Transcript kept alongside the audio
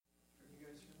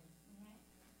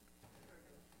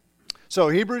So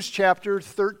Hebrews chapter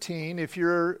 13, if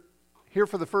you're here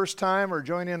for the first time or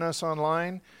joining us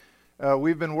online,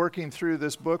 we've been working through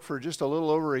this book for just a little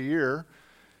over a year,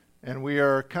 and we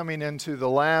are coming into the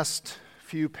last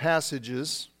few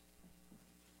passages.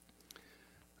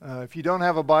 If you don't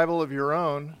have a Bible of your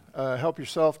own, help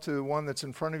yourself to one that's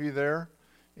in front of you there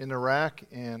in the rack,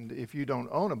 and if you don't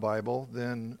own a Bible,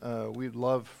 then we'd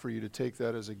love for you to take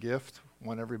that as a gift. We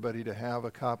want everybody to have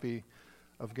a copy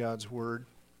of God's Word.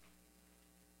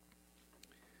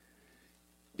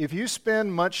 If you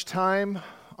spend much time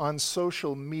on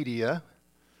social media,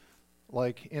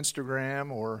 like Instagram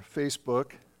or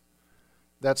Facebook,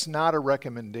 that's not a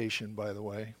recommendation, by the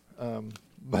way.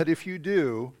 But if you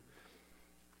do,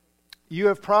 you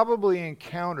have probably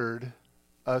encountered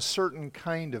a certain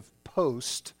kind of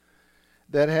post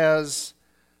that has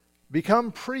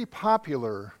become pretty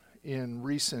popular in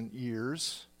recent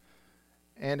years,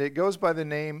 and it goes by the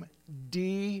name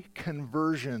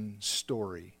deconversion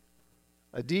story.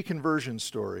 A deconversion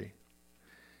story.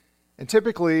 And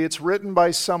typically it's written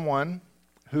by someone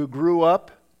who grew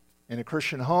up in a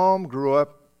Christian home, grew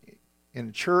up in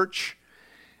a church,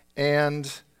 and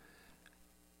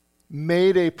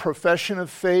made a profession of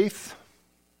faith,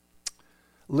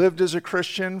 lived as a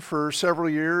Christian for several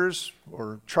years,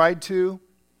 or tried to,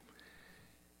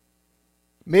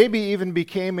 maybe even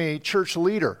became a church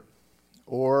leader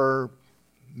or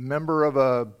member of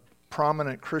a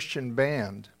prominent Christian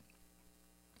band.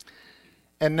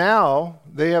 And now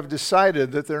they have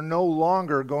decided that they're no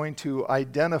longer going to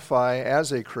identify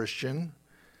as a Christian,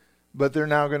 but they're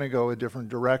now going to go a different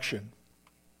direction.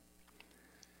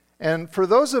 And for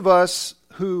those of us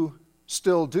who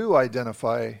still do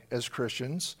identify as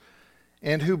Christians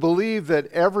and who believe that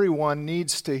everyone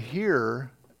needs to hear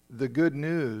the good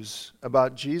news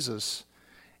about Jesus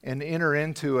and enter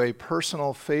into a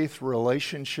personal faith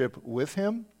relationship with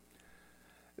Him,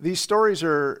 these stories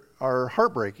are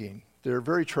heartbreaking. They're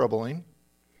very troubling.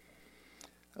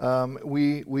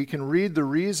 We can read the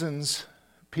reasons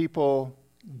people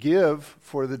give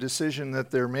for the decision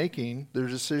that they're making, their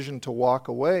decision to walk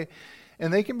away,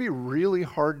 and they can be really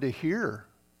hard to hear.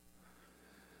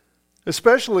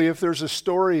 Especially if there's a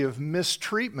story of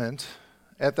mistreatment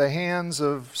at the hands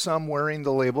of some wearing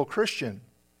the label Christian.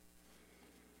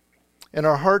 And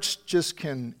our hearts just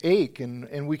can ache,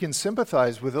 and we can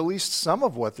sympathize with at least some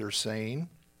of what they're saying.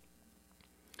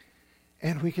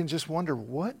 And we can just wonder,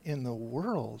 what in the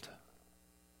world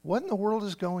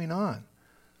is going on?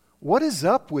 What is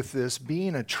up with this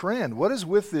being a trend? What is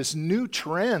with this new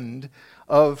trend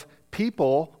of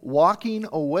people walking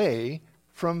away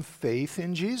from faith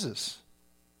in Jesus?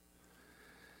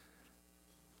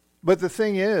 But the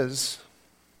thing is,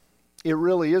 it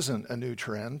really isn't a new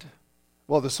trend.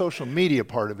 Well, the social media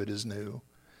part of it is new.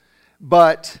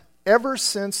 But ever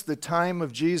since the time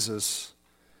of Jesus,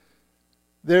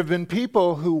 there have been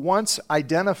people who once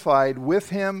identified with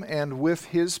Him and with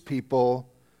His people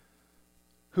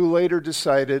who later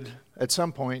decided at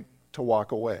some point to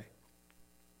walk away.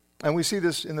 And we see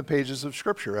this in the pages of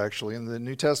Scripture, actually, in the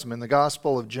New Testament, in the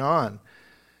Gospel of John,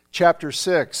 chapter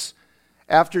 6.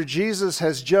 After Jesus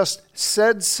has just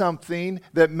said something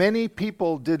that many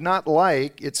people did not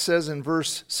like, it says in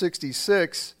verse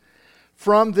 66,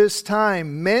 "From this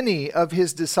time many of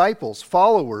His disciples,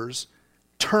 followers,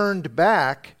 turned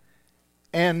back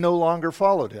and no longer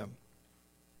followed Him."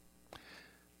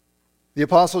 The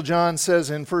Apostle John says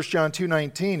in 1 John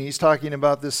 2:19, he's talking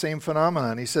about this same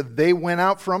phenomenon. He said, "They went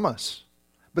out from us,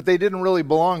 but they didn't really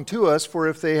belong to us, for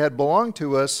if they had belonged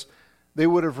to us, they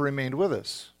would have remained with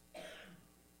us."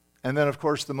 And then, of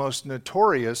course, the most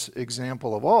notorious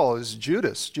example of all is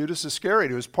Judas Iscariot,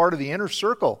 who was part of the inner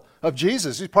circle of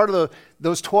Jesus. He's part of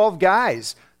those 12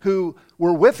 guys who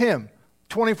were with Him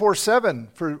 24/7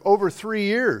 for over 3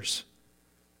 years.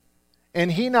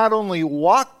 And he not only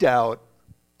walked out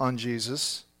on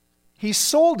Jesus, he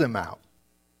sold Him out.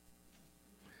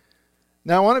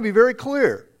 Now I want to be very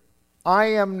clear. I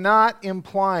am not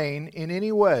implying in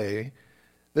any way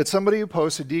that somebody who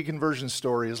posts a deconversion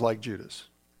story is like Judas.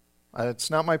 That's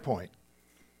not my point.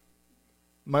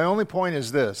 My only point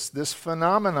is this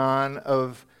phenomenon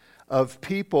of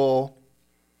people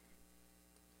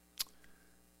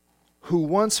who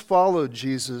once followed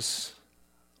Jesus,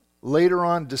 later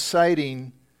on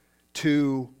deciding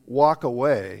to walk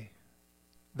away,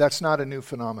 that's not a new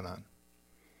phenomenon.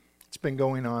 It's been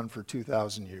going on for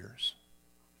 2,000 years.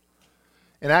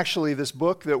 And actually, this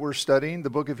book that we're studying, the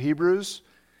book of Hebrews,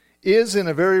 is in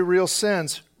a very real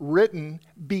sense written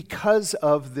because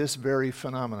of this very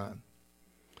phenomenon.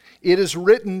 It is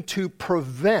written to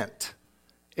prevent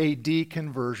a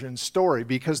deconversion story,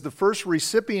 because the first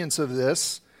recipients of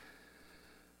this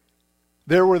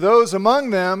There were those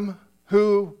among them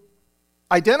who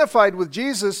identified with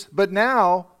Jesus, but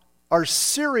now are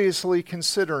seriously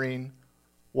considering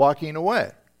walking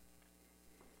away.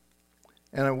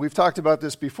 And we've talked about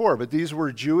this before, but these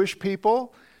were Jewish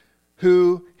people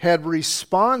who had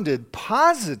responded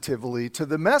positively to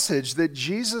the message that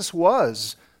Jesus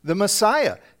was the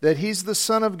Messiah, that he's the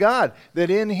Son of God, that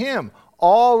in him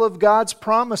all of God's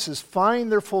promises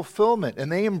find their fulfillment,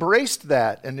 and they embraced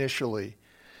that initially.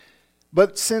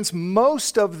 But since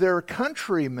most of their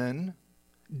countrymen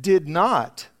did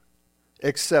not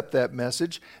accept that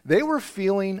message, they were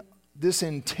feeling this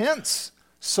intense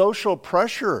social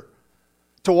pressure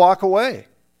to walk away,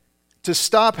 to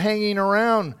stop hanging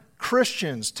around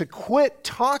Christians, to quit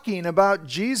talking about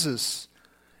Jesus,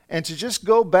 and to just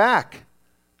go back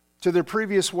to their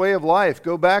previous way of life,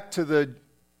 go back to the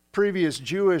previous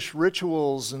Jewish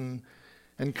rituals and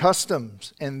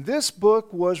customs. And this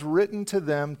book was written to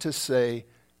them to say,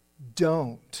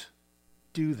 don't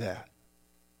do that.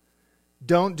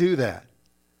 Don't do that.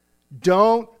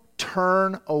 Don't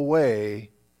turn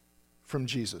away from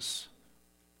Jesus.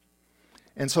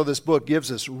 And so this book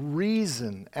gives us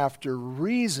reason after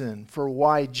reason for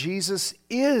why Jesus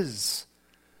is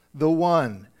the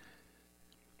one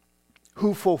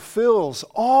who fulfills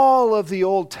all of the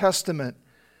Old Testament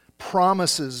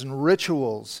promises and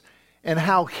rituals, and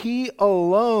how he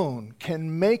alone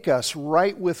can make us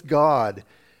right with God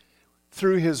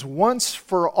through his once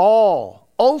for all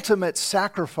ultimate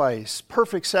sacrifice,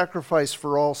 perfect sacrifice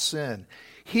for all sin.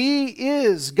 He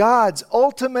is God's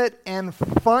ultimate and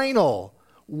final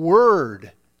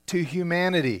word to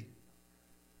humanity.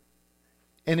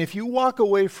 And if you walk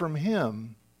away from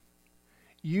him,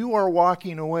 you are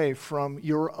walking away from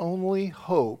your only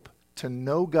hope to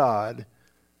know God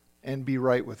and be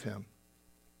right with him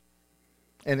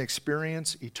and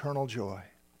experience eternal joy.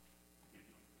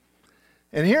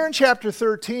 And here in chapter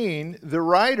 13, the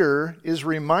writer is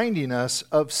reminding us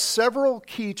of several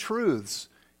key truths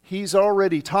he's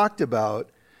already talked about,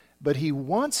 but he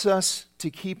wants us to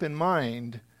keep in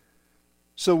mind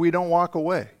so we don't walk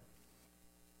away.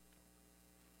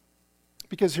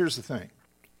 Because here's the thing.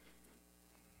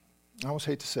 I almost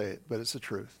hate to say it, but it's the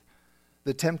truth.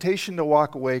 The temptation to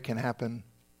walk away can happen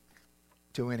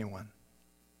to anyone.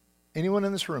 Anyone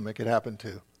in this room it could happen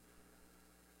to.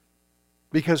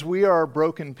 Because we are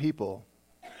broken people,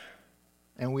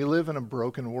 and we live in a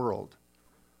broken world.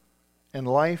 And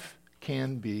life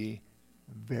can be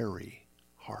very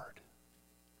hard.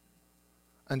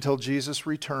 Until Jesus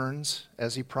returns,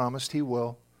 as he promised he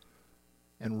will,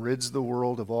 and rids the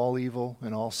world of all evil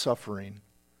and all suffering,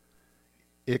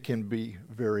 it can be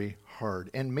very hard.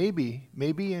 And maybe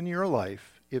in your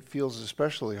life, it feels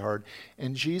especially hard,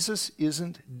 and Jesus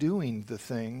isn't doing the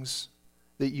things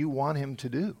that you want him to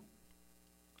do.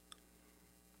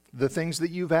 The things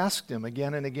that you've asked him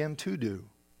again and again to do.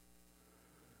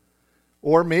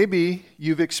 Or maybe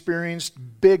you've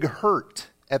experienced big hurt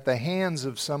at the hands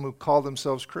of some who call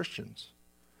themselves Christians.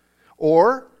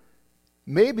 Or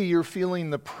maybe you're feeling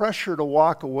the pressure to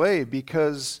walk away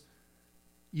because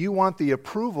you want the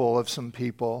approval of some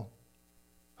people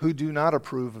who do not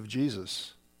approve of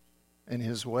Jesus and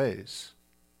his ways.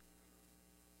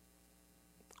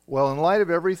 Well, in light of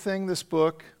everything this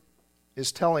book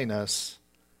is telling us,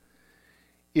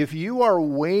 if you are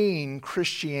weighing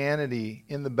Christianity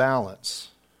in the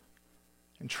balance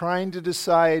and trying to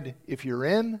decide if you're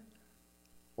in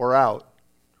or out,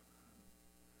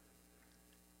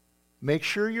 make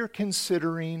sure you're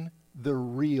considering the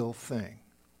real thing.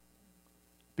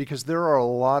 Because there are a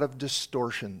lot of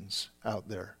distortions out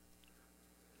there.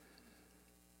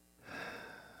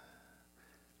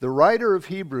 The writer of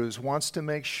Hebrews wants to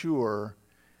make sure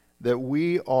that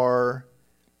we are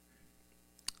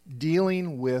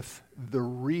dealing with the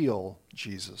real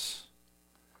Jesus.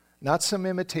 Not some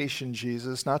imitation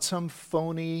Jesus, not some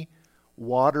phony,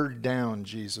 watered down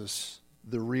Jesus,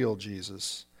 the real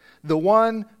Jesus. The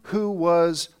one who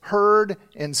was heard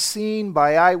and seen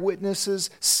by eyewitnesses,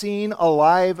 seen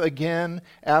alive again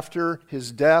after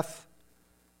his death.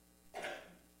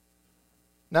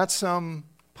 Not some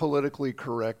politically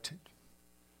correct,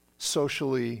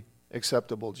 socially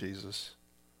acceptable Jesus.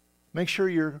 Make sure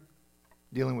you're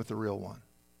dealing with the real one.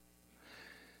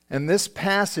 And this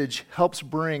passage helps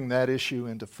bring that issue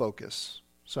into focus.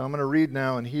 So I'm going to read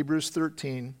now in Hebrews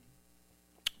 13,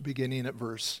 beginning at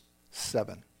verse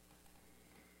 7.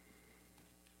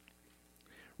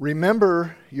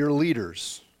 Remember your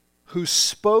leaders who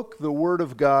spoke the word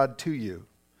of God to you.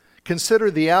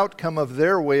 Consider the outcome of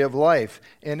their way of life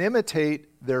and imitate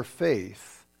their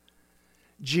faith.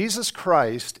 Jesus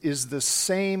Christ is the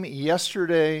same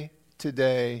yesterday,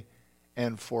 today,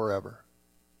 and forever.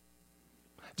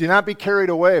 Do not be carried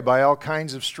away by all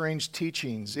kinds of strange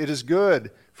teachings. It is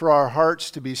good for our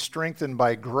hearts to be strengthened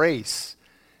by grace,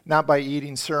 not by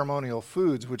eating ceremonial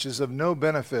foods, which is of no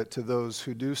benefit to those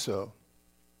who do so.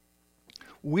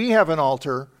 We have an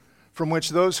altar from which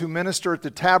those who minister at the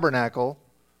tabernacle,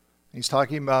 he's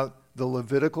talking about the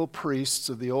Levitical priests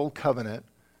of the Old Covenant,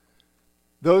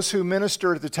 those who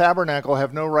minister at the tabernacle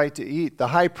have no right to eat. The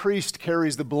high priest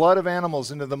carries the blood of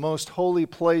animals into the most holy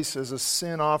place as a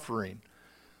sin offering.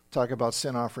 We'll talk about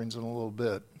sin offerings in a little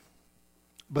bit.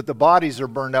 But the bodies are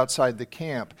burned outside the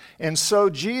camp. And so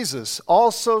Jesus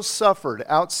also suffered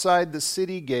outside the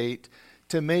city gate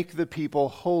to make the people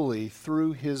holy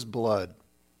through his blood.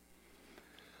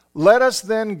 Let us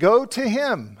then go to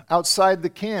him outside the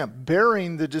camp,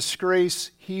 bearing the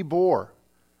disgrace he bore.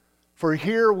 For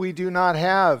here we do not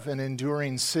have an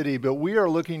enduring city, but we are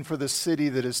looking for the city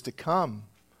that is to come.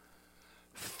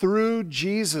 Through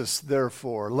Jesus,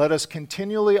 therefore, let us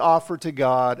continually offer to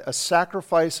God a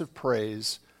sacrifice of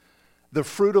praise, the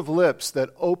fruit of lips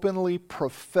that openly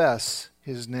profess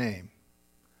his name.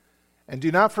 And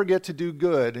do not forget to do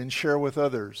good and share with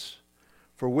others,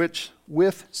 for which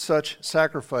with such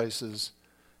sacrifices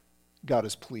God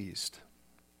is pleased.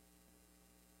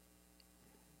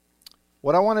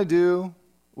 What I want to do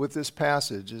with this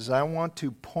passage is I want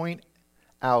to point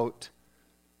out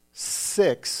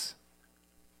 6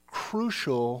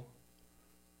 crucial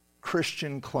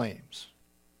Christian claims.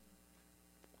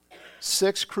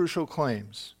 6 crucial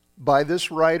claims by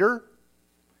this writer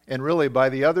and really by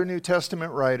the other New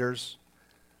Testament writers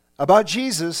about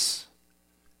Jesus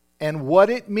and what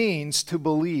it means to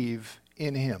believe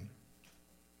in him.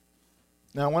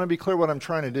 Now, I want to be clear what I'm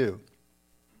trying to do.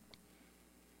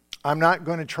 I'm not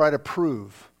going to try to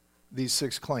prove these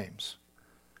 6 claims.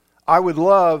 I would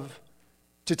love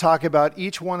to talk about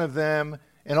each one of them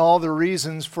and all the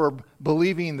reasons for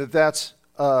believing that that's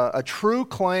a true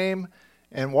claim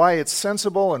and why it's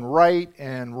sensible and right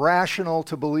and rational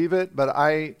to believe it, but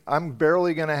I'm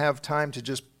barely going to have time to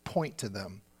just point to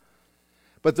them.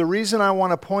 But the reason I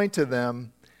want to point to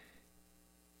them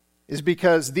is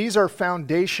because these are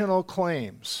foundational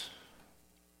claims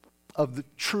of the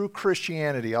true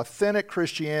Christianity, authentic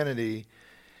Christianity.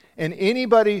 And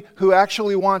anybody who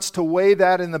actually wants to weigh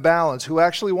that in the balance, who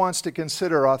actually wants to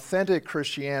consider authentic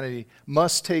Christianity,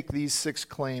 must take these 6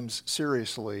 claims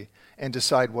seriously and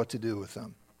decide what to do with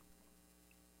them.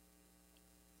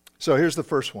 So here's the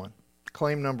first one.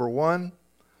 Claim number 1,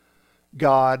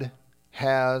 God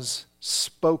has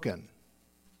spoken.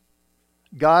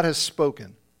 God has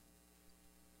spoken.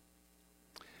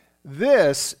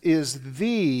 This is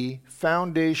the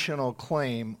foundational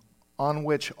claim on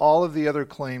which all of the other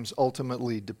claims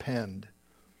ultimately depend.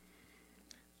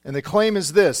 And the claim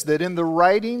is this, that in the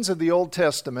writings of the Old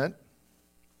Testament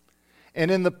and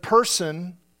in the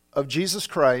person of Jesus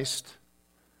Christ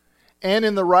and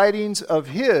in the writings of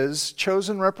his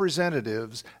chosen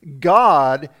representatives,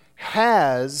 God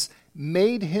has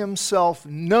made himself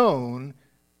known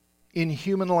in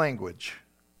human language.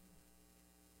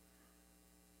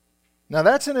 Now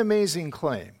that's an amazing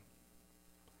claim.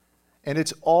 And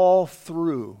it's all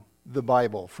through the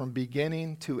Bible, from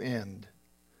beginning to end.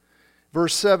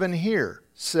 Verse 7 here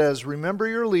says, remember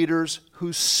your leaders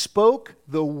who spoke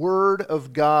the word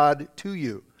of God to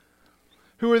you.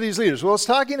 Who are these leaders? Well, it's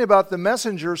talking about the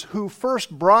messengers who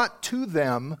first brought to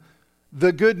them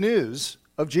the good news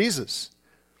of Jesus.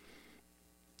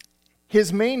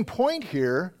 His main point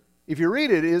here, if you read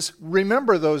it, is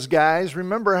remember those guys,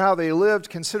 remember how they lived,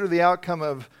 consider the outcome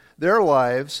of their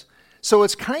lives. So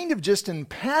it's kind of just in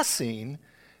passing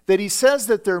that he says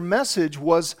that their message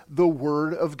was the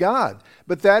Word of God.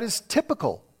 But that is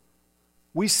typical.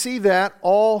 We see that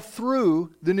all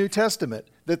through the New Testament,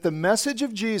 that the message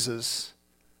of Jesus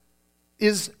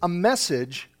is a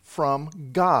message from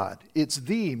God. It's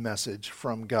the message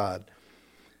from God.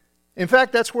 In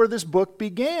fact, that's where this book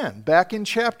began, back in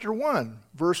chapter 1,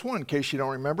 verse 1. In case you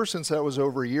don't remember, since that was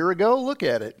over a year ago, look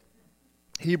at it.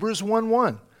 Hebrews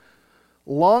 1:1.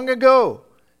 Long ago,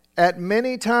 at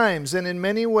many times and in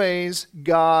many ways,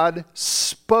 God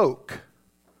spoke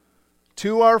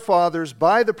to our fathers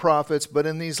by the prophets, but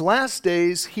in these last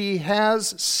days, he has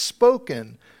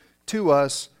spoken to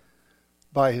us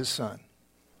by his Son.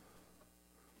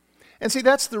 And see,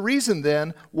 that's the reason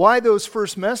then why those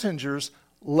first messengers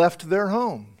left their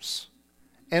homes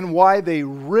and why they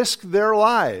risked their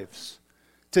lives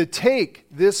to take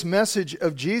this message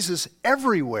of Jesus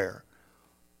everywhere.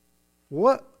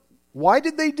 Why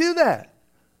did they do that?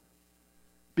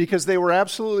 Because they were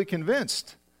absolutely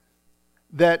convinced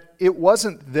that it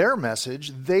wasn't their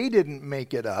message. They didn't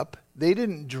make it up. They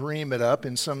didn't dream it up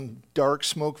in some dark,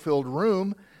 smoke-filled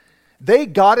room. They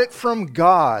got it from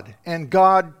God, and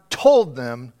God told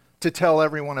them to tell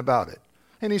everyone about it.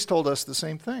 And He's told us the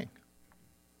same thing.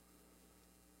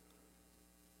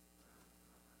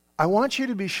 I want you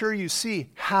to be sure you see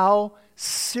how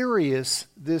serious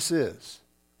this is.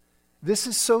 This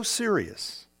is so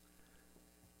serious.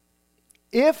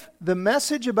 If the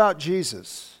message about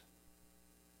Jesus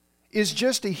is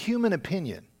just a human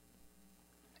opinion,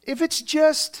 if it's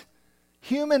just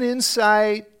human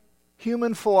insight,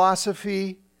 human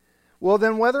philosophy, well,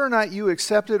 then whether or not you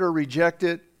accept it or reject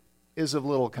it is of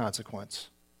little consequence.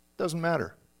 Doesn't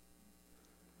matter.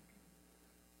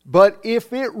 But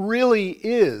if it really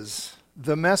is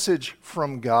the message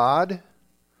from God,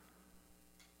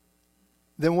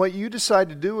 then what you decide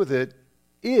to do with it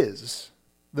is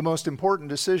the most important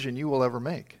decision you will ever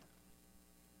make.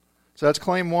 So that's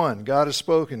claim 1, God has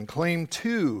spoken. Claim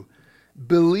 2,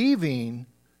 believing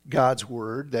God's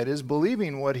word, that is,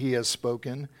 believing what He has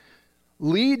spoken,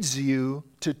 leads you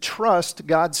to trust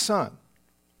God's Son.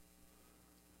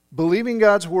 Believing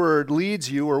God's word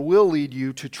leads you or will lead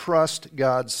you to trust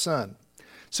God's Son.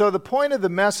 So the point of the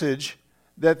message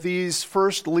that these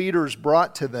first leaders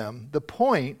brought to them, the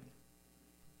point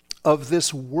of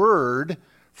this word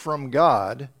from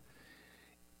God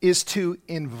is to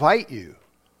invite you,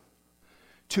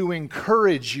 to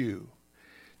encourage you,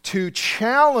 to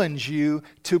challenge you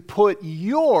to put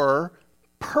your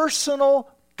personal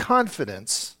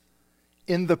confidence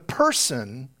in the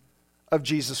person of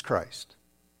Jesus Christ.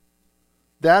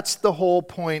 That's the whole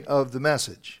point of the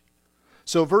message.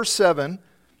 So verse 7,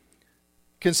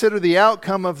 consider the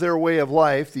outcome of their way of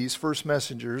life, these first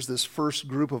messengers, this first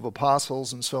group of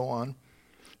apostles and so on.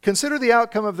 Consider the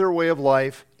outcome of their way of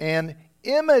life and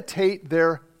imitate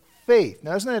their faith.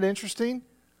 Now, isn't that interesting?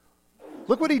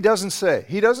 Look what he doesn't say.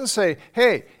 He doesn't say,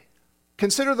 hey,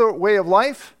 consider the way of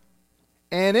life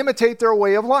and imitate their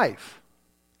way of life.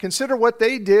 Consider what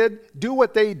they did, do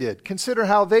what they did. Consider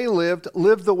how they lived,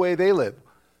 live the way they lived.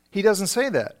 He doesn't say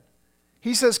that.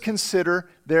 He says consider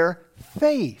their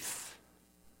faith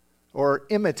or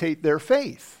imitate their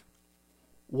faith.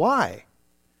 Why?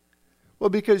 Well,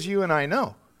 because you and I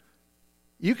know.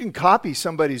 You can copy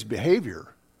somebody's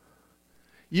behavior.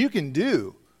 You can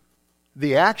do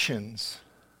the actions,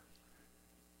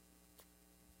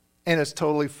 and it's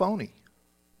totally phony.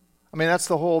 I mean, that's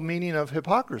the whole meaning of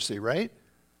hypocrisy, right?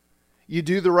 You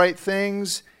do the right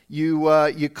things,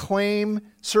 you claim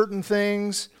certain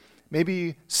things,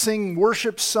 maybe sing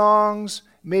worship songs,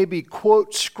 maybe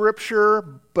quote scripture,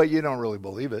 but you don't really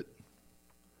believe it.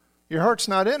 Your heart's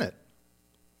not in it.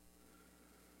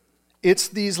 It's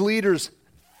these leaders'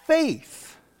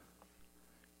 faith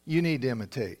you need to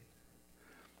imitate.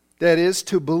 That is,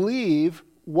 to believe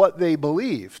what they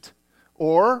believed,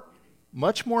 or,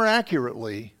 much more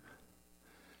accurately,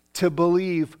 to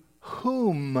believe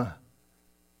whom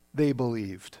they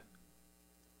believed.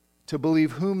 To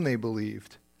believe whom they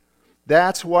believed.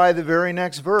 That's why the very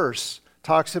next verse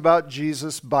talks about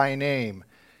Jesus by name.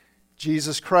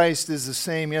 Jesus Christ is the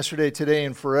same yesterday, today,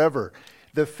 and forever.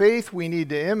 The faith we need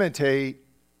to imitate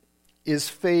is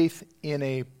faith in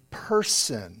a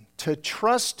person. To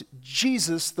trust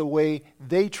Jesus the way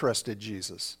they trusted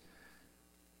Jesus.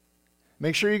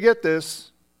 Make sure you get this.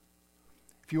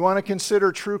 If you want to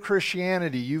consider true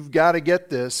Christianity, you've got to get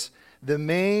this. The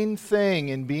main thing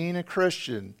in being a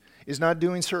Christian is not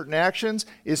doing certain actions.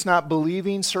 It's not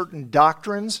believing certain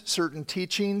doctrines, certain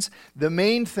teachings. The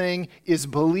main thing is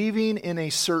believing in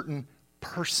a certain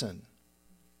person.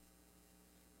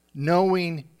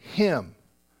 Knowing Him.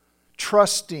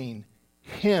 Trusting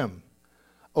Him.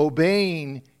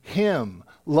 Obeying Him.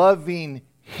 Loving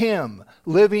Him.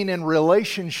 Living in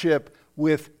relationship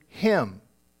with Him.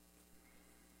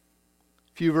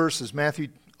 A few verses. Matthew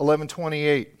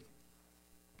 11:28.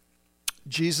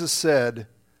 Jesus said,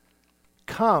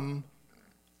 "Come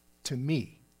to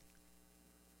me.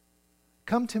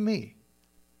 Come to me,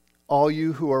 all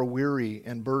you who are weary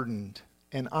and burdened,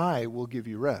 and I will give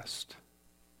you rest."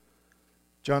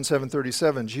 John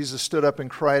 7:37, Jesus stood up and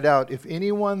cried out, "If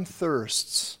anyone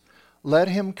thirsts, let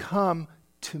him come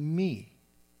to me.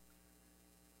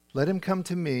 Let him come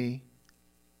to me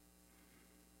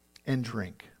and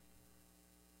drink."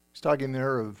 He's talking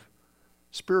there of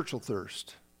spiritual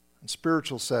thirst and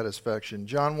spiritual satisfaction.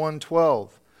 John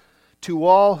 1:12, to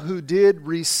all who did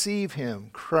receive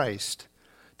Him, Christ,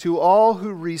 to all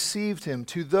who received Him,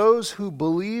 to those who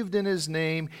believed in His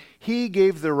name, He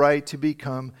gave the right to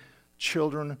become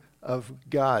children of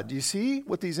God. Do you see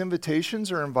what these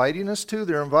invitations are inviting us to?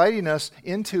 They're inviting us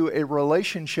into a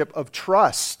relationship of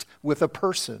trust with a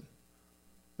person,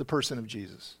 the person of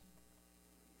Jesus.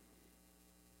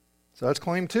 So that's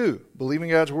claim 2. Believing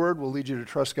God's word will lead you to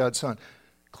trust God's Son.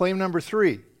 Claim number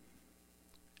 3.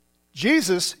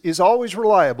 Jesus is always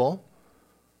reliable.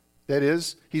 That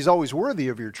is, he's always worthy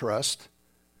of your trust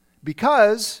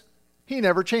because he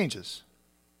never changes.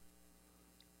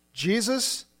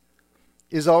 Jesus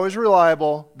is always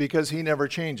reliable because he never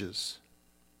changes.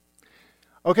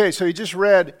 Okay, so you just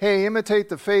read, hey, imitate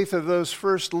the faith of those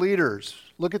first leaders.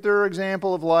 Look at their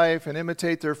example of life and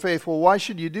imitate their faith. Well, why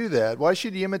should you do that? Why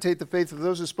should you imitate the faith of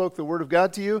those who spoke the word of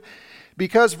God to you?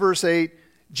 Because, verse 8,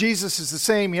 Jesus is the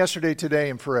same yesterday, today,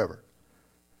 and forever.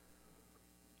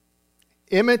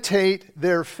 Imitate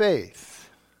their faith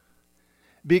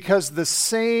because the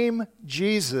same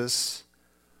Jesus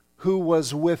who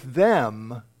was with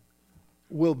them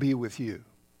will be with you.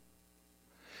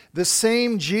 The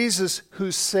same Jesus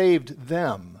who saved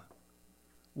them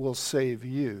will save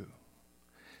you.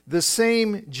 The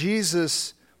same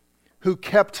Jesus who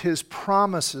kept his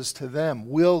promises to them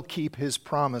will keep his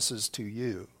promises to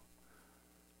you.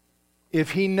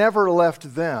 If he never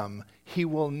left them, he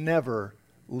will never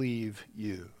leave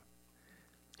you.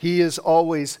 He is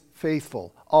always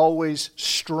faithful, always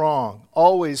strong,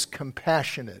 always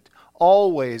compassionate,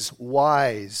 always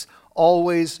wise,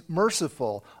 always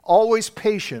merciful, always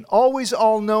patient, always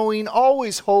all-knowing,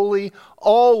 always holy,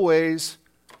 always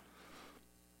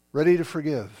ready to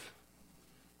forgive.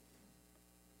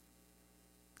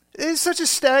 It's such a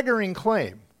staggering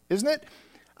claim, isn't it?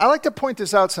 I like to point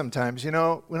this out sometimes,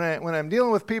 when I'm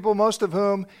dealing with people, most of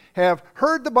whom have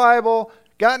heard the Bible,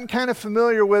 gotten kind of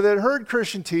familiar with it, heard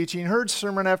Christian teaching, heard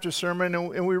sermon after sermon,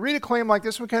 and we read a claim like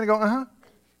this, and we kind of go, uh-huh.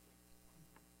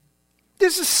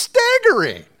 This is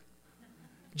staggering.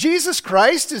 Jesus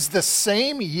Christ is the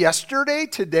same yesterday,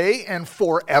 today, and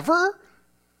forever?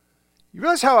 You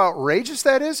realize how outrageous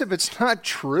that is if it's not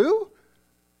true?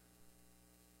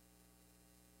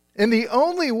 And the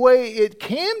only way it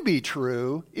can be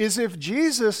true is if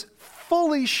Jesus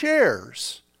fully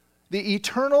shares the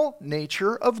eternal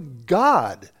nature of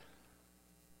God,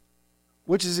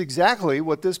 which is exactly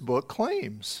what this book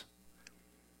claims.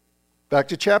 Back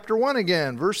to chapter 1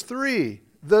 again, verse 3.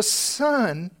 The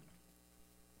Son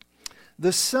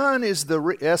is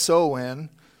the S-O-N.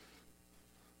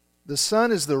 The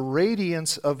Son is the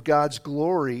radiance of God's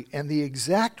glory and the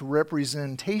exact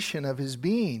representation of his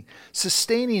being,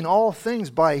 sustaining all things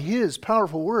by his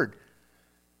powerful word.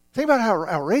 Think about how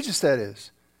outrageous that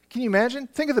is. Can you imagine?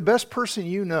 Think of the best person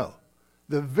you know.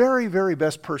 The very, very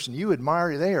best person you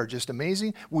admire. They are just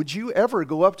amazing. Would you ever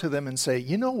go up to them and say,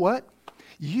 you know what?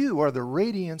 You are the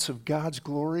radiance of God's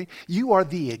glory. You are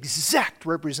the exact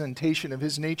representation of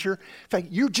his nature. In fact,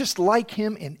 you're just like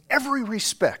him in every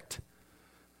respect.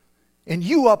 And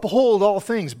you uphold all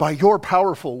things by your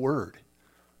powerful word.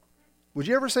 Would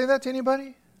you ever say that to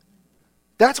anybody?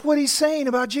 That's what he's saying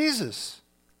about Jesus.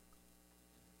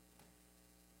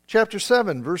 Chapter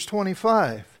 7, verse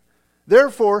 25.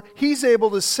 Therefore, he's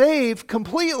able to save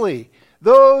completely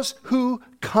those who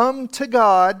come to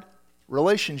God,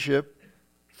 relationship,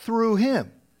 through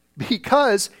him,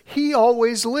 because he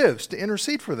always lives to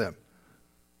intercede for them.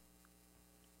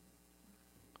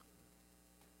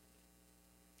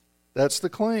 That's the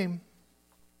claim.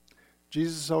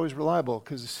 Jesus is always reliable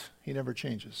because he never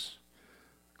changes.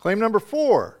 Claim number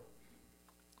 4.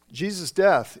 Jesus'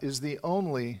 death is the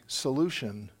only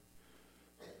solution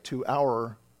to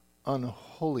our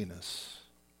unholiness,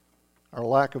 our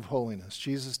lack of holiness.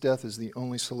 Jesus' death is the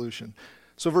only solution.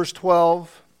 So verse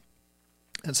 12,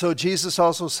 and so Jesus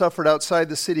also suffered outside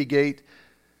the city gate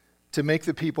to make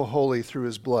the people holy through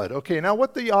his blood. Okay, now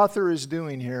what the author is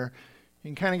doing here, you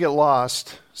can kind of get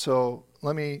lost, so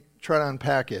let me try to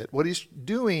unpack it. What he's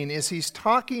doing is he's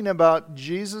talking about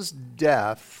Jesus'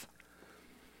 death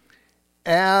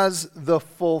as the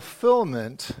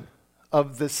fulfillment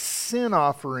of the sin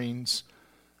offerings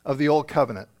of the Old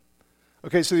Covenant.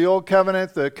 Okay, so the Old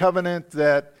Covenant, the covenant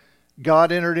that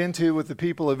God entered into with the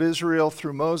people of Israel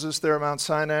through Moses there at Mount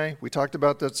Sinai. We talked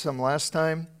about that some last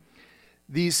time.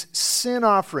 These sin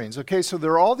offerings. Okay, so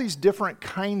there are all these different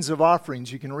kinds of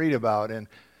offerings you can read about in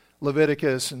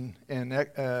Leviticus and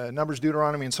Numbers,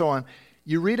 Deuteronomy, and so on.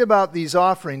 You read about these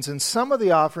offerings, and some of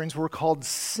the offerings were called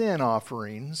sin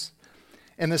offerings.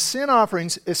 And the sin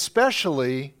offerings,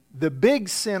 especially the big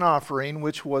sin offering,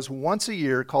 which was once a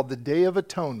year, called the Day of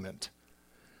Atonement.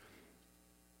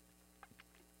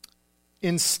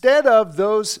 Instead of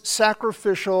those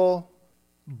sacrificial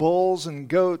bulls and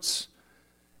goats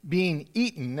being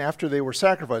eaten after they were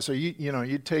sacrificed. So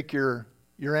you'd take your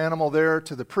animal there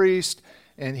to the priest,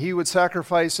 and he would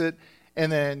sacrifice it,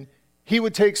 and then he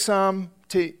would take some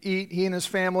to eat, he and his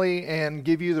family, and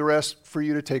give you the rest for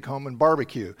you to take home and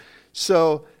barbecue.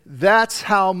 So that's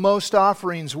how most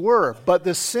offerings were, but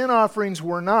the sin offerings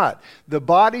were not. The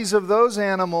bodies of those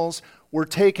animals were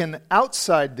taken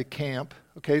outside the camp.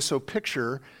 Okay, so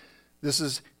picture, this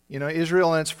is,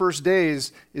 Israel in its first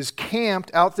days is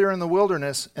camped out there in the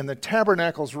wilderness, and the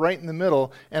tabernacle's right in the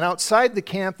middle, and outside the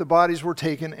camp the bodies were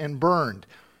taken and burned.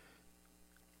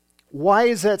 Why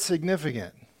is that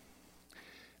significant?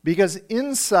 Because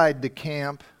inside the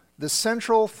camp, the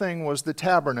central thing was the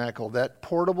tabernacle, that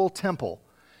portable temple.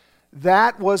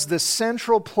 That was the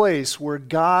central place where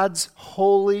God's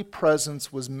holy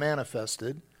presence was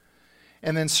manifested.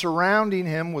 And then surrounding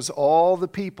him was all the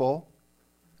people.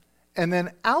 And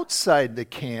then outside the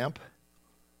camp,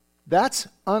 that's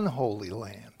unholy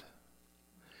land.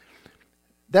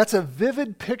 That's a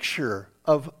vivid picture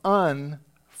of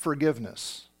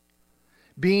unforgiveness,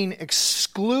 being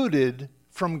excluded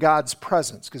from God's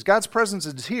presence. Because God's presence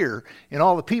is here, and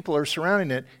all the people are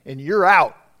surrounding it, and you're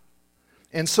out.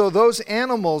 And so those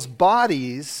animals'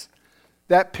 bodies,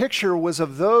 that picture was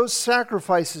of those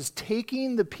sacrifices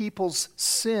taking the people's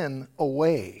sin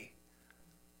away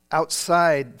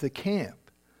outside the camp.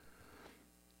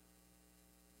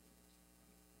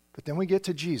 But then we get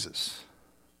to Jesus.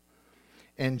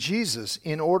 And Jesus,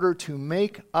 in order to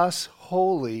make us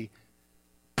holy,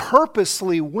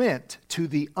 purposely went to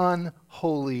the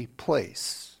unholy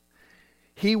place.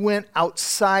 He went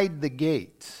outside the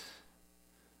gate.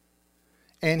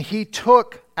 And he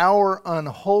took our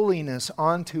unholiness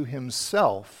onto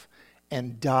himself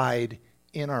and died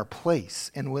in our place.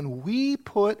 And when we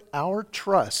put our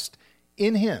trust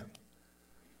in him,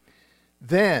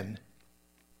 then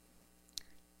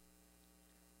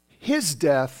his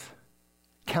death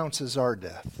counts as our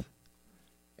death.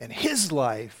 And his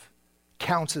life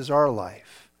counts as our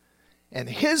life. And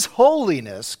his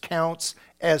holiness counts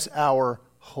as our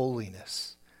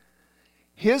holiness.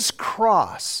 His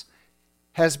cross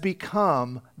has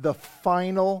become the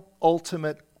final,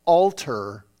 ultimate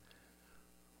altar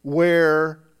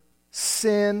where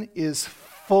sin is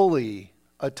fully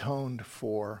atoned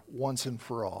for once and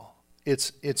for all.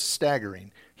 It's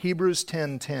staggering. Hebrews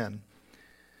 10:10.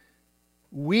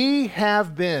 We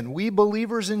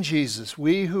believers in Jesus,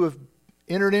 we who have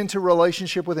entered into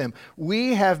relationship with him,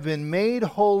 we have been made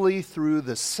holy through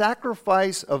the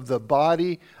sacrifice of the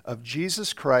body of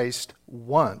Jesus Christ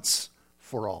once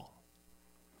for all.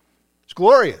 It's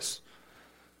glorious.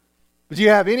 But do you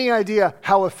have any idea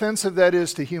how offensive that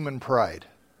is to human pride?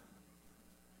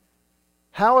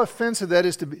 How offensive that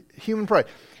is to human pride.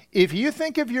 If you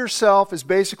think of yourself as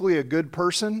basically a good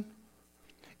person,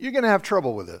 you're going to have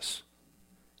trouble with this.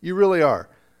 You really are.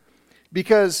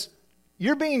 Because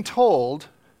you're being told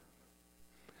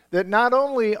that not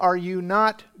only are you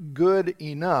not good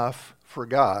enough for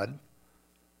God,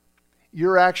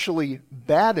 you're actually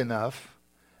bad enough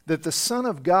that the Son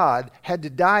of God had to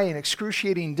die an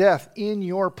excruciating death in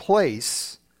your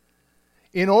place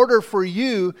in order for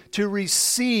you to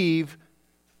receive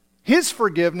his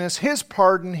forgiveness, his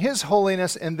pardon, his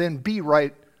holiness, and then be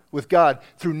right with God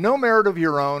through no merit of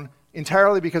your own,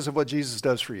 entirely because of what Jesus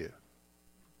does for you.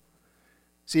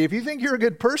 See, if you think you're a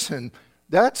good person,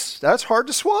 that's hard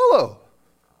to swallow.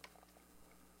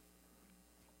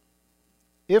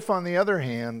 If, on the other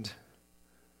hand,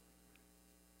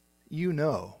 you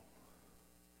know,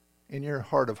 in your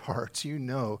heart of hearts, you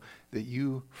know that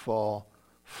you fall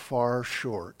far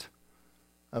short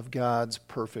of God's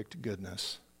perfect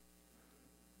goodness,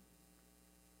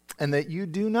 and that you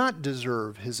do not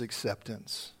deserve his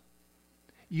acceptance.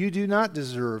 You do not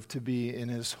deserve to be in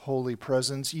his holy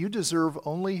presence. You deserve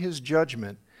only his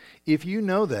judgment. If you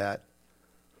know that,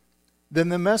 then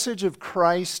the message of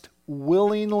Christ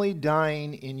willingly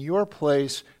dying in your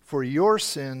place for your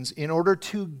sins in order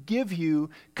to give you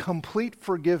complete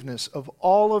forgiveness of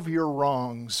all of your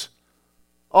wrongs,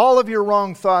 all of your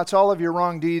wrong thoughts, all of your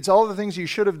wrong deeds, all of the things you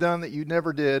should have done that you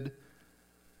never did.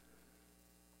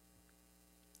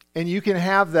 And you can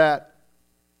have that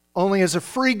only as a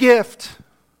free gift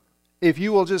if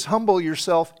you will just humble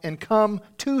yourself and come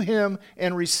to him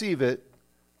and receive it.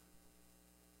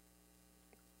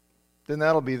 Then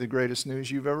that'll be the greatest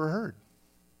news you've ever heard.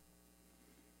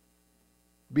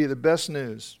 Be the best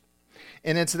news.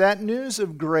 And it's that news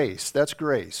of grace, that's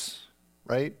grace,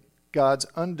 right? God's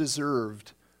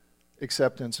undeserved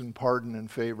acceptance and pardon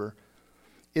and favor.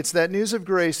 It's that news of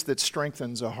grace that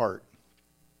strengthens a heart.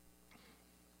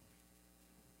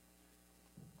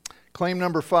 Claim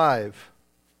number 5.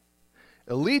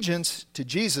 Allegiance to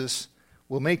Jesus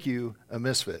will make you a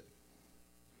misfit.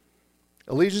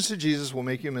 Allegiance to Jesus will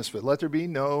make you a misfit. Let there be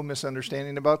no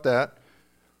misunderstanding about that.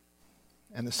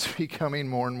 And this is becoming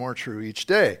more and more true each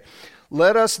day.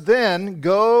 Let us then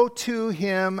go to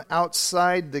him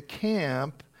outside the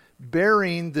camp,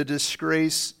 bearing the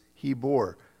disgrace he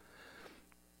bore.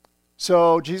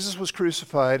 So Jesus was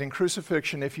crucified, and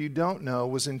crucifixion, if you don't know,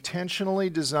 was intentionally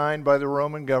designed by the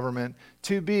Roman government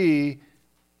to be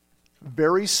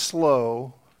very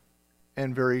slow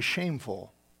and very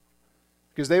shameful.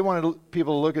 Because they wanted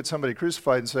people to look at somebody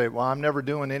crucified and say, well, I'm never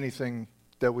doing anything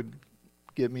that would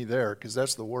get me there, because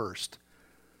that's the worst.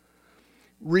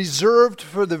 Reserved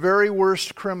for the very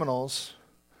worst criminals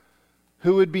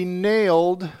who would be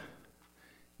nailed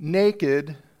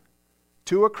naked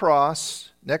to a cross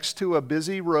next to a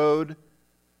busy road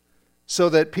so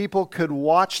that people could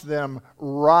watch them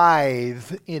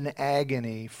writhe in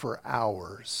agony for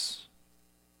hours.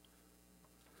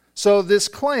 So this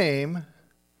claim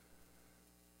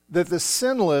that the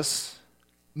sinless,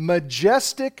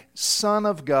 majestic Son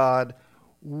of God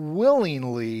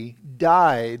willingly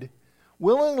died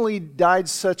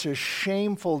such a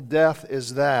shameful death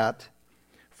as that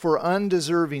for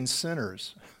undeserving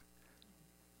sinners.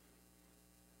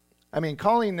 I mean,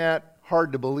 calling that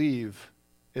hard to believe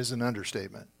is an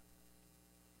understatement.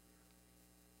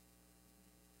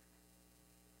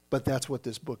 But that's what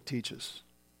this book teaches.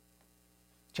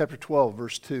 Chapter 12,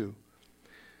 verse 2.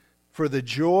 For the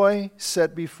joy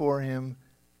set before him,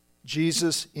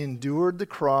 Jesus endured the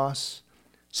cross,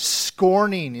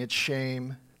 scorning its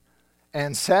shame,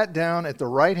 and sat down at the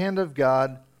right hand of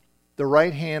God, the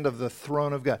right hand of the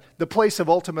throne of God, the place of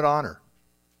ultimate honor.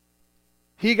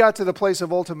 He got to the place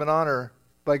of ultimate honor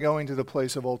by going to the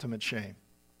place of ultimate shame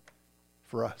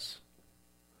for us.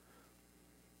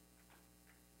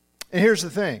 And here's the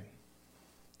thing.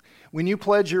 When you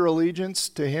pledge your allegiance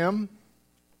to him,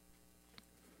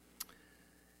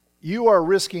 you are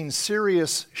risking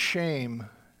serious shame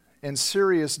and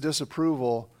serious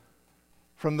disapproval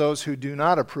from those who do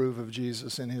not approve of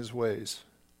Jesus and his ways.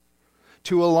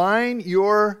 To align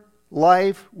your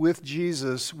life with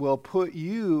Jesus will put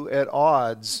you at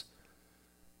odds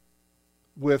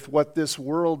with what this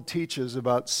world teaches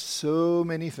about so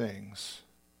many things.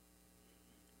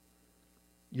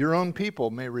 Your own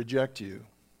people may reject you.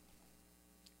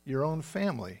 Your own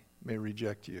family may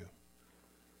reject you.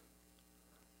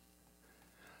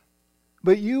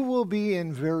 But you will be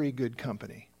in very good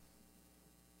company.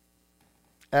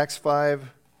 Acts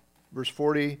 5, verse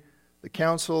 40, the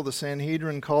council, the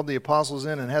Sanhedrin, called the apostles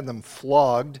in and had them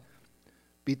flogged,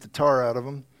 beat the tar out of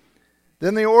them.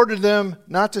 Then they ordered them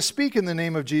not to speak in the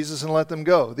name of Jesus and let them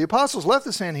go. The apostles left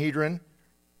the Sanhedrin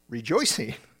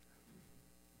rejoicing.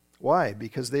 Why?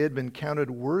 Because they had been counted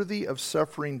worthy of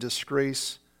suffering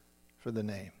disgrace for the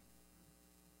name.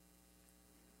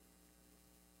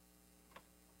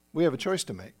 We have a choice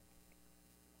to make.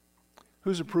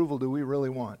 Whose approval do we really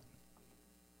want?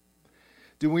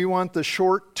 Do we want the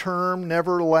short-term,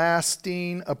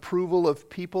 never-lasting approval of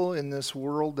people in this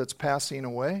world that's passing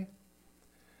away?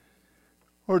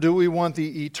 Or do we want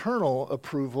the eternal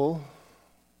approval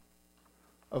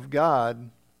of God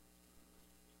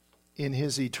in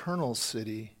his eternal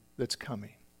city that's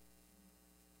coming?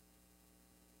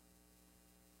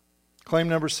 Claim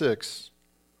number 6.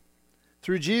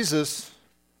 Through Jesus,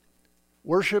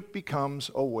 worship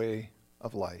becomes a way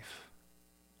of life.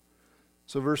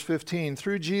 So verse 15,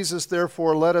 through Jesus,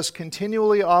 therefore, let us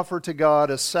continually offer to God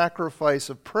a sacrifice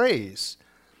of praise,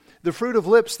 the fruit of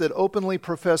lips that openly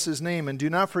profess his name, and do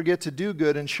not forget to do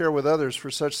good and share with others,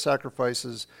 for such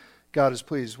sacrifices God is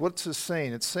pleased. What's this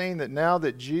saying? It's saying that now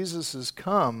that Jesus has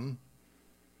come,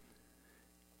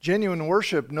 genuine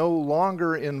worship no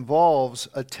longer involves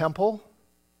a temple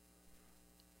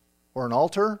or an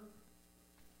altar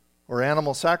or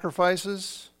animal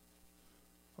sacrifices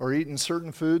or eating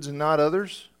certain foods and not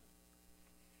others.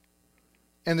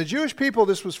 And the Jewish people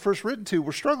this was first written to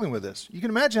were struggling with this. You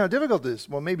can imagine how difficult it is.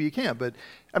 Well, maybe you can't, but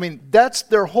I mean, that's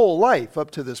their whole life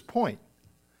up to this point.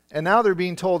 And now they're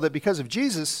being told that because of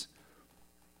Jesus,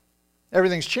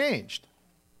 everything's changed.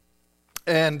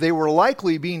 And they were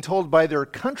likely being told by their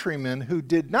countrymen who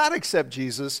did not accept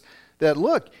Jesus that,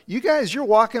 look, you guys, you're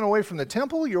walking away from the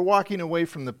temple, you're walking away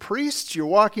from the priests, you're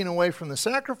walking away from the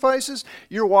sacrifices,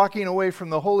 you're walking away from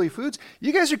the holy foods.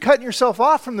 You guys are cutting yourself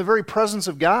off from the very presence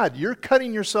of God. You're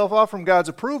cutting yourself off from God's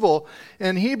approval.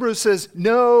 And Hebrews says,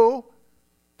 no,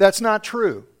 that's not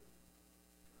true.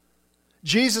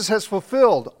 Jesus has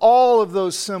fulfilled all of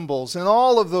those symbols and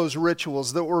all of those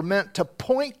rituals that were meant to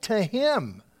point to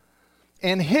him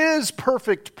and his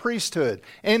perfect priesthood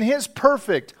and his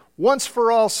perfect once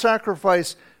for all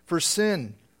sacrifice for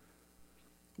sin.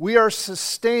 We are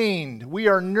sustained, we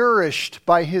are nourished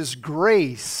by His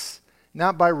grace,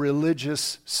 not by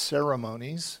religious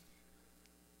ceremonies.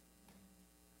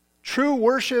 True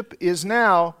worship is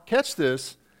now, catch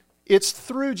this, it's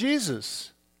through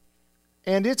Jesus.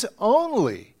 And it's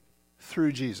only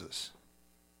through Jesus.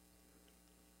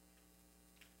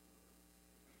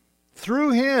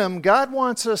 Through Him, God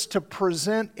wants us to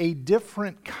present a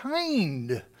different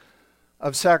kind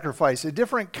of sacrifice, a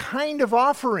different kind of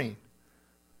offering.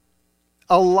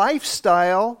 A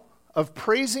lifestyle of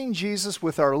praising Jesus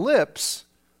with our lips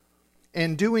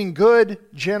and doing good,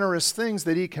 generous things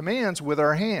that He commands with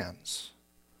our hands.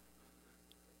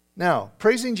 Now,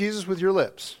 praising Jesus with your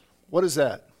lips, what is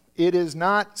that? It is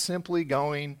not simply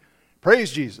going,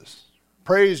 praise Jesus,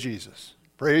 praise Jesus,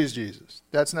 praise Jesus.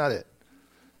 That's not it.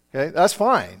 Okay, that's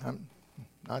fine. I'm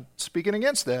not speaking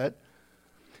against that.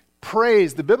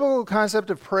 Praise, the biblical concept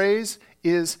of praise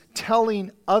is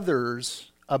telling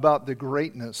others about the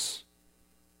greatness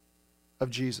of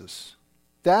Jesus.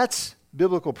 That's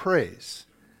biblical praise.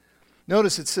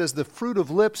 Notice it says the fruit of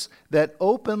lips that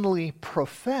openly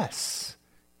profess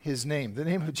His name, the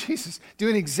name of Jesus,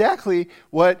 doing exactly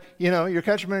what, your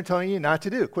countrymen are telling you not to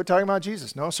do. Quit talking about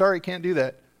Jesus. No, sorry, can't do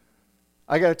that.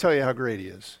 I got to tell you how great He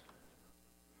is.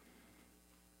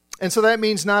 And so that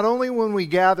means not only when we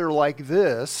gather like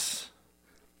this,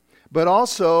 but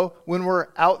also when we're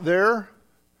out there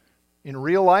in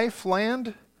real life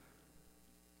land,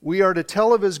 we are to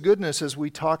tell of His goodness as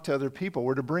we talk to other people.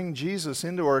 We're to bring Jesus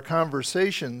into our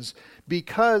conversations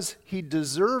because He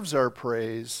deserves our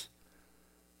praise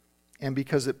and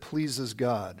because it pleases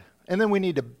God. And then we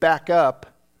need to back up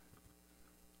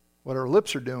what our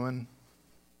lips are doing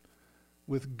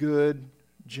with good,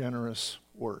 generous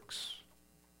works.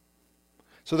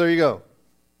 So there you go.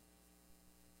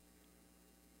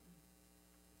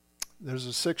 There's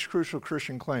the 6 crucial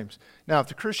Christian claims. Now, if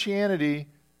the Christianity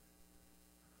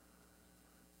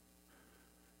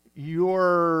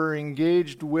you're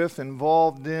engaged with,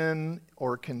 involved in,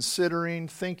 or considering,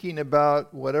 thinking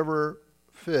about, whatever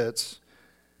fits,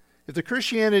 if the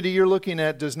Christianity you're looking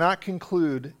at does not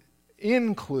include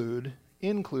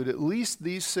at least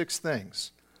these 6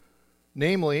 things,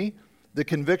 namely, the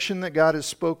conviction that God has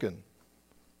spoken,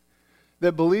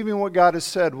 that believing what God has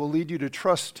said will lead you to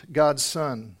trust God's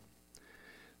Son,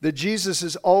 that Jesus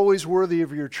is always worthy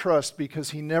of your trust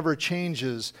because He never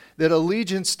changes, that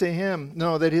allegiance to Him,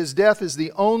 that His death is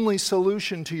the only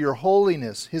solution to your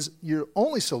holiness, your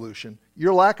only solution,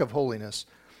 your lack of holiness,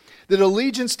 that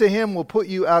allegiance to Him will put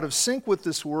you out of sync with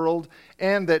this world,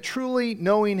 and that truly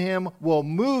knowing Him will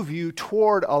move you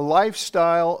toward a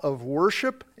lifestyle of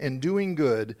worship and doing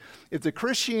good. If the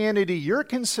Christianity you're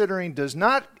considering does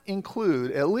not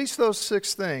include at least those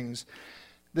 6 things,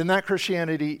 then that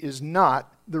Christianity is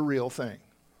not the real thing.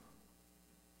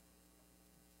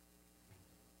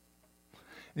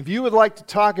 If you would like to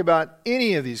talk about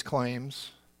any of these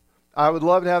claims, I would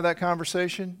love to have that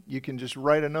conversation. You can just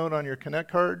write a note on your Connect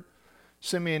card,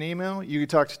 send me an email. You could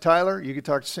talk to Tyler, you could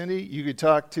talk to Cindy, you could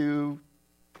talk to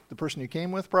the person you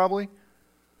came with probably.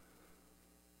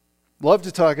 Love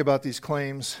to talk about these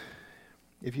claims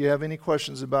if you have any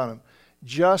questions about them.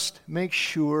 Just make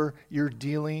sure you're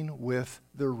dealing with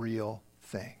the real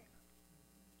thing.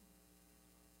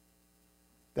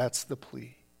 That's the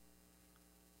plea.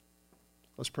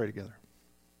 Let's pray together.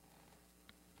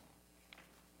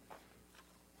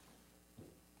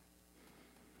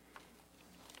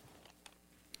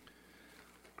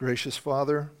 Gracious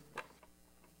Father,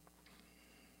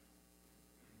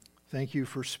 thank You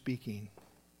for speaking.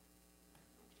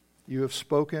 You have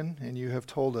spoken and You have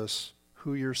told us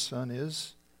who Your Son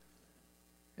is,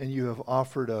 and You have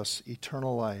offered us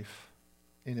eternal life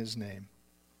in His name.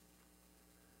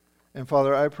 And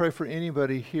Father, I pray for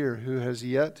anybody here who has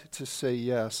yet to say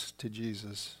yes to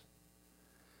Jesus,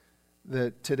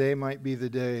 that today might be the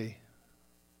day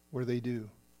where they do.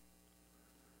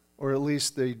 Or at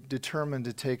least they determine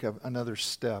to take another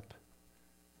step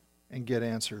and get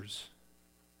answers.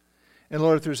 And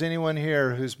Lord, if there's anyone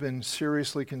here who's been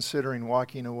seriously considering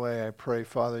walking away, I pray,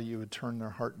 Father, You would turn their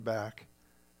heart back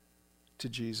to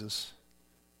Jesus,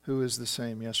 who is the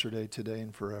same yesterday, today,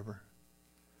 and forever.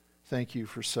 Thank You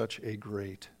for such a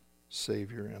great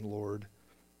Savior and Lord.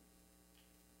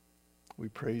 We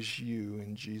praise You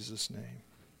in Jesus' name.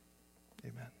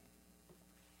 Amen.